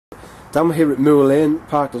Down here at Moor Lane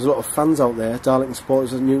Park, there's a lot of fans out there, Darlington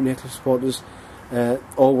supporters and Newton Aycliffe supporters.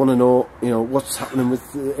 All want to know, what's happening with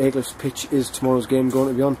Aycliffe's pitch. Is tomorrow's game going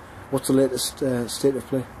to be on? What's the latest state of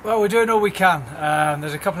play? Well, we're doing all we can.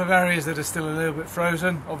 There's a couple of areas that are still a little bit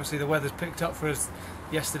frozen. Obviously the weather's picked up for us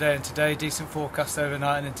yesterday and today, decent forecast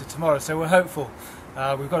overnight and into tomorrow, so we're hopeful.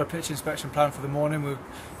 We've got a pitch inspection plan for the morning. We're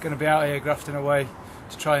going to be out here grafting away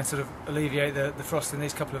to try and sort of alleviate the frost in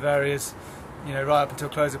these couple of areas, right up until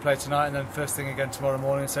close of play tonight, and then first thing again tomorrow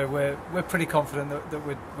morning. So we're pretty confident that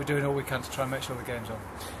we're doing all we can to try and make sure the game's on.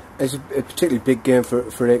 It's a particularly big game for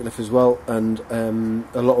Aycliffe as well, and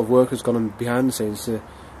a lot of work has gone on behind the scenes to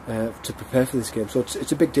prepare for this game. So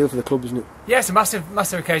it's a big deal for the club, isn't it? Yeah, it's a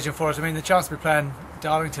massive occasion for us. I mean, the chance to be playing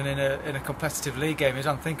Darlington in a competitive league game is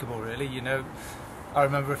unthinkable, really. I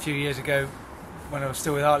remember a few years ago when I was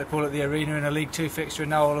still with Hartlepool at the Arena in a League Two fixture, and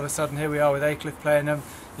now all of a sudden here we are with Aycliffe playing them.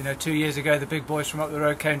 2 years ago the big boys from up the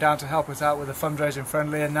road came down to help us out with a fundraising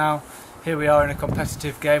friendly, and now here we are in a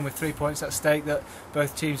competitive game with 3 points at stake that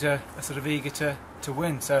both teams are sort of eager to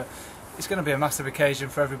win. So it's going to be a massive occasion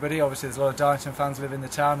for everybody. Obviously there's a lot of Darlington fans live in the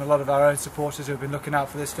town, a lot of our own supporters who have been looking out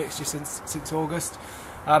for this fixture since August.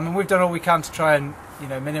 And we've done all we can to try and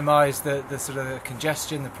minimise the sort of the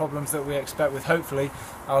congestion, the problems that we expect with hopefully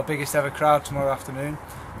our biggest ever crowd tomorrow afternoon.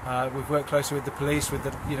 We've worked closely with the police, with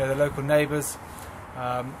the local neighbours.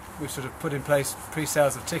 We've sort of put in place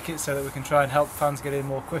pre-sales of tickets so that we can try and help fans get in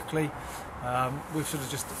more quickly. We've sort of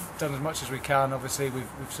just done as much as we can. Obviously we've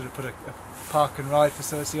sort of put a park and ride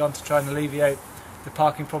facility on to try and alleviate the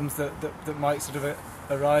parking problems that might sort of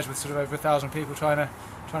arise with sort of over 1,000 people trying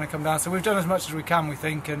to come down. So we've done as much as we can, we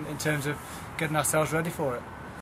think, in terms of getting ourselves ready for it.